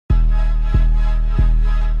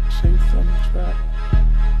spot.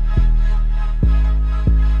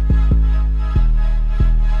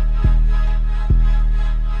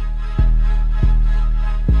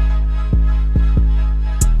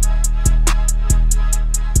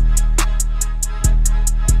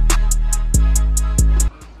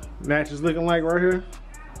 Natch is looking like right here.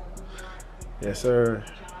 Yes, sir.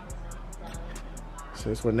 So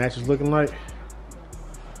that's what Natch is looking like.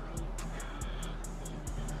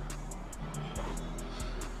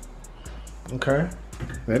 Okay.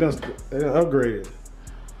 They done upgraded.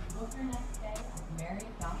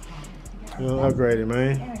 They done upgraded,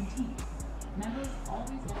 man.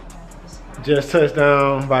 Just touched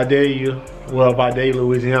down by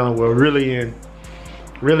Louisiana. Well, really in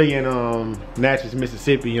Natchez,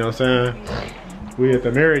 Mississippi. You know what I'm saying? We at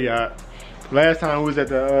the Marriott. Last time we was at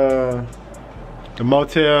the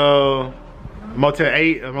Motel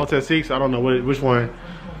 8 or Motel 6. I don't know which one.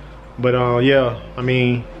 But yeah, I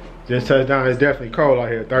mean, just touched down. It's definitely cold out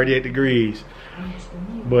here, 38 degrees.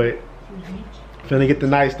 But finna get the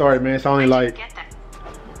night started, man. It's only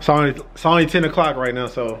 10 o'clock right now,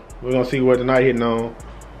 so we're gonna see what the night hitting on.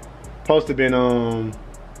 Supposed to been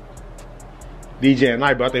DJ at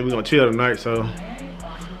night, but I think we're gonna chill tonight. So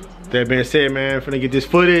that being said, man, finna get this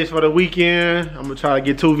footage for the weekend. I'm gonna try to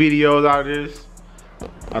get 2 videos out of this.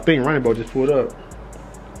 I think Rainbow just pulled up.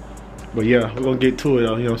 But yeah, we're gonna get to it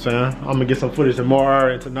though, you know what I'm saying? I'm gonna get some footage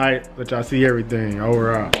tomorrow and tonight, let y'all see everything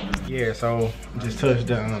overall. Yeah, so just touched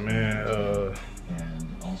down, man.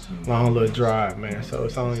 Long little drive, man. So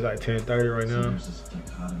it's only like 10:30 right now.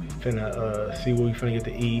 Finna see what we finna get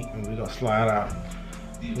to eat, and we gonna slide out.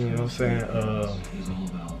 You know what I'm saying?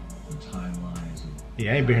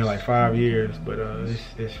 Yeah, I ain't been here like 5 years, but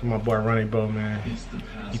it's for my boy Rainbow, man.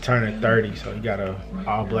 He turning 30, so he got a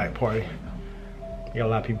all black party. Got a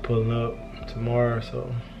lot of people pulling up tomorrow, so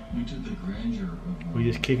we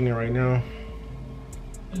just kicking it right now.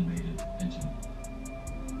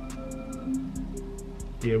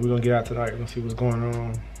 Yeah, we're gonna get out tonight. We're gonna see what's going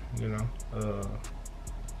on, you know.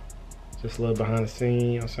 Just a little behind the scene,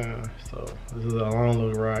 you know what I'm saying? So this is a long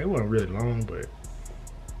little ride. It wasn't really long, but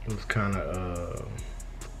it was kind of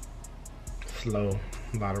slow.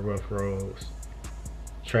 A lot of rough roads.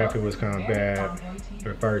 Traffic was kind of bad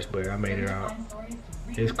at first, but I made it out.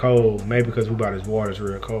 It's cold, maybe because we bought this water, it's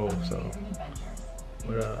real cold, so.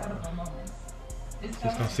 But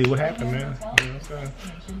just gonna see what happened, man. You know what I'm saying?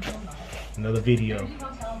 Another video.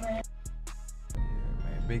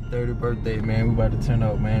 Big 30 birthday, man. We about to turn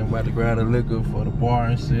up, man. We about to grab the liquor for the bar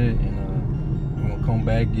and shit, and we're gonna come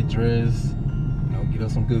back, get dressed, you know, get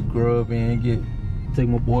us some good grub and take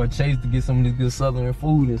my boy Chase to get some of this good southern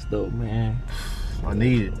food and stuff, man. I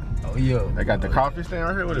need it. Oh yeah. They got the coffee stand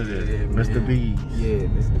right here. What is it? Yeah, Mr. B's. Yeah,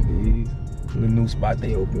 Mr. B's. The new spot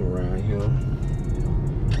they open around here.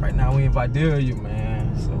 Right now we in Vidalia,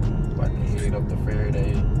 man. So we're about to head up to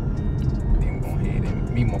Faraday. Then we're gonna head and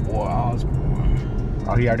meet my boy Osborne.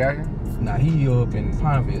 Oh, he out there? Nah, he up in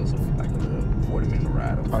Pineville, so it's like a little 40-minute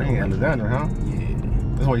ride up. Oh, he in Alexander, huh? Yeah.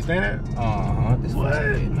 That's where he staying at? This what?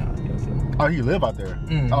 Now. Yeah. Oh, he live out there?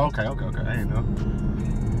 Oh, okay. I didn't know.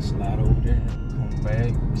 Slide over there, come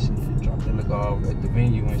back, shit, drop the liquor off at the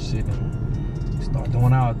venue and shit, and start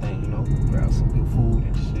doing our thing, you know, grab some good food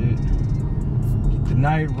and shit. Get the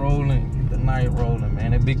night rolling,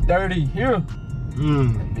 man. That big 30 here.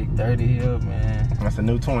 That big 30 here, man. That's the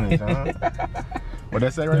new 20s, huh? What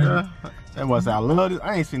that say right there? That must say I love this.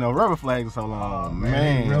 I ain't seen no rubber flags in so long,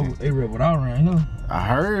 man. They rebelled out around here. I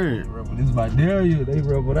heard. This is Vidalia, they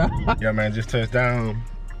rebelled out. Yeah, man, just touched down.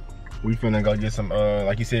 We finna go get some,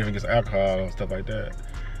 like you said, we get some alcohol and stuff like that.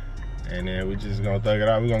 And then we just gonna thug it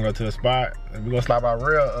out. We're gonna go to a spot. And we're gonna stop by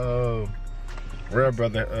Real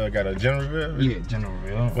brother got a Generalville. Yeah,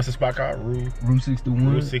 Generalville. What's the spot called? Route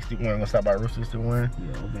 61. Route 61. We're gonna stop by Route 61.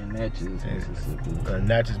 Yeah, over in Natchez, Mississippi.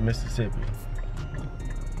 Natchez, Mississippi.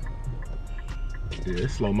 Yeah,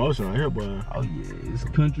 it's slow motion right here, boy. Oh yeah, it's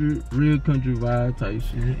country, real country vibe type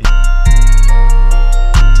shit.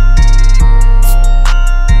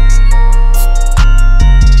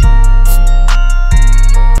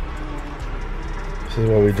 This is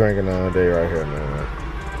what we drinking all day right here, man.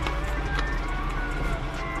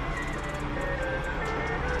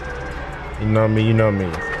 You know me, you know me.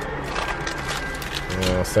 You know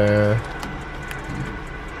what I'm saying?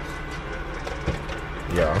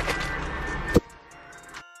 Yeah.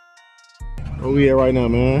 Where we at right now,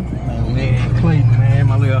 man? Man, Clayton, man,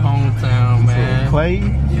 my little hometown, man.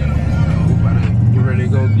 Clayton? Yeah, we about to get ready to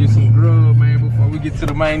go get some grub, man, before we get to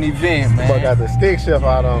the main event, man. Boy got the stick shift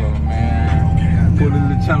out on him. Man, put a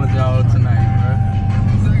little challenge out tonight, bro.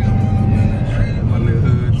 Yeah, my little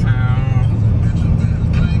hood town.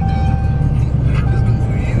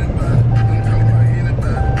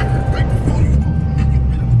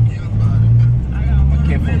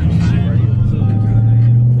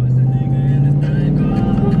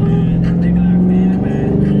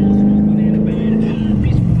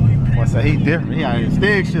 he different. He out here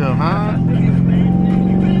stick shift, huh?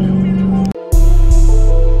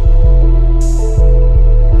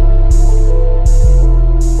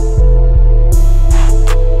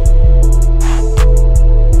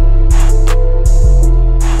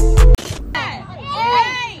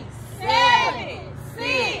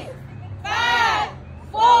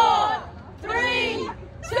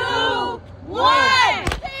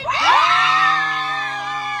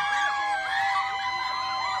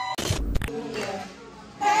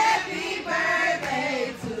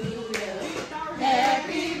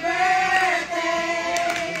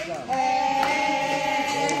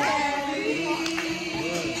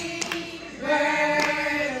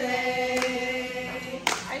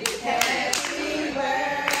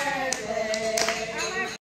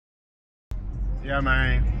 Yeah,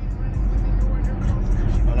 man.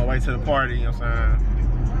 On the way to the party, you know what I'm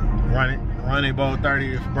saying? Running Bowl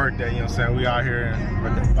 30th birthday, you know what I'm saying? We out here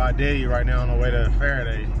by Diddy right now on the way to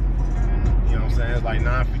Faraday. You know what I'm saying? It's like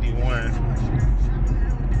 9:51.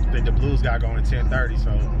 I think the Blues got going at 10:30,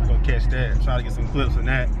 so we're gonna catch that. Try to get some clips of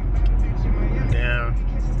that. Damn.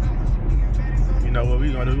 You know what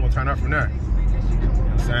we gonna do? We're gonna turn up from there. You know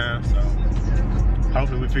what I'm saying? So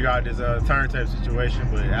hopefully we figure out this turntable situation,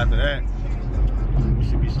 but after that, we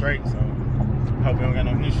should be straight, so hope we don't got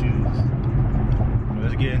no issues. But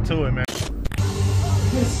let's get into it, man.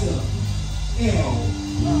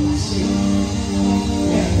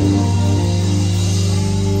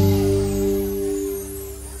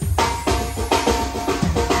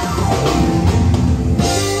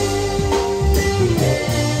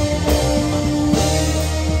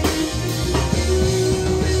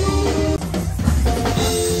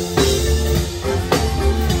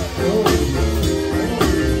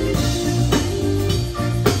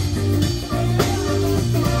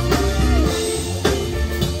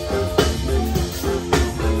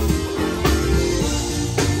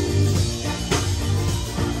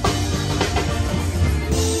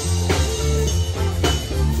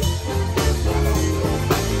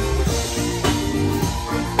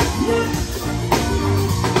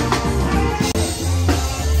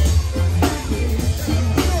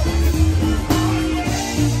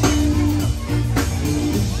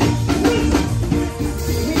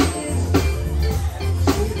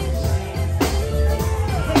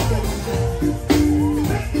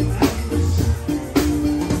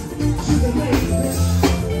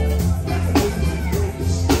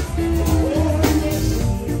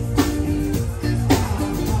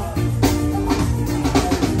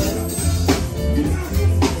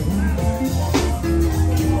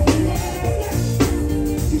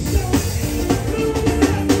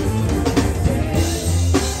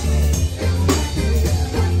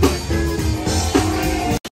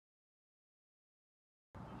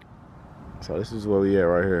 So this is where we at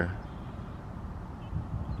right here.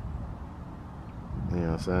 You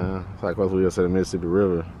know what I'm saying? It's like close to the Mississippi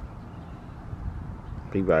River.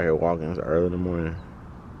 People out here walking. It's early in the morning.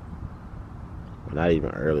 Well, not even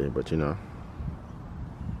early, but you know.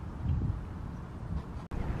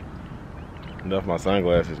 Enough my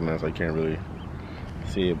sunglasses, man, so you can't really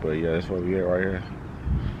see it. But yeah, that's where we at right here.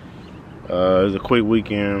 It's a quick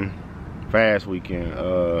weekend, fast weekend.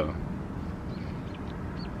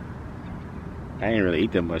 I ain't really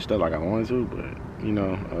eat that much stuff like I wanted to, but you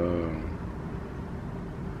know,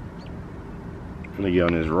 finna get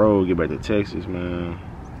on this road, get back to Texas, man.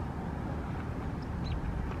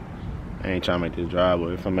 I ain't trying to make this drive,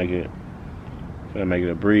 but if I make it, finna make it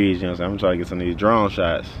a breeze, you know what I'm saying? I'm trying to get some of these drone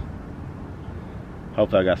shots.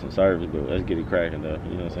 Hopefully I got some service, but let's get it cracking though.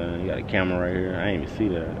 You know what I'm saying? You got a camera right here. I ain't even see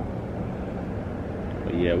that.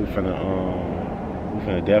 But yeah, we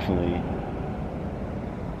finna definitely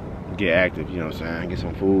get active, you know what I'm saying? Get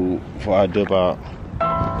some food before I dip out.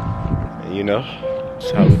 And you know,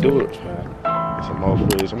 that's how we do it. Get some more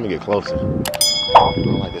footage. I'm gonna get closer. I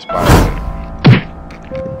don't like this spot.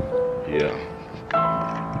 Yeah.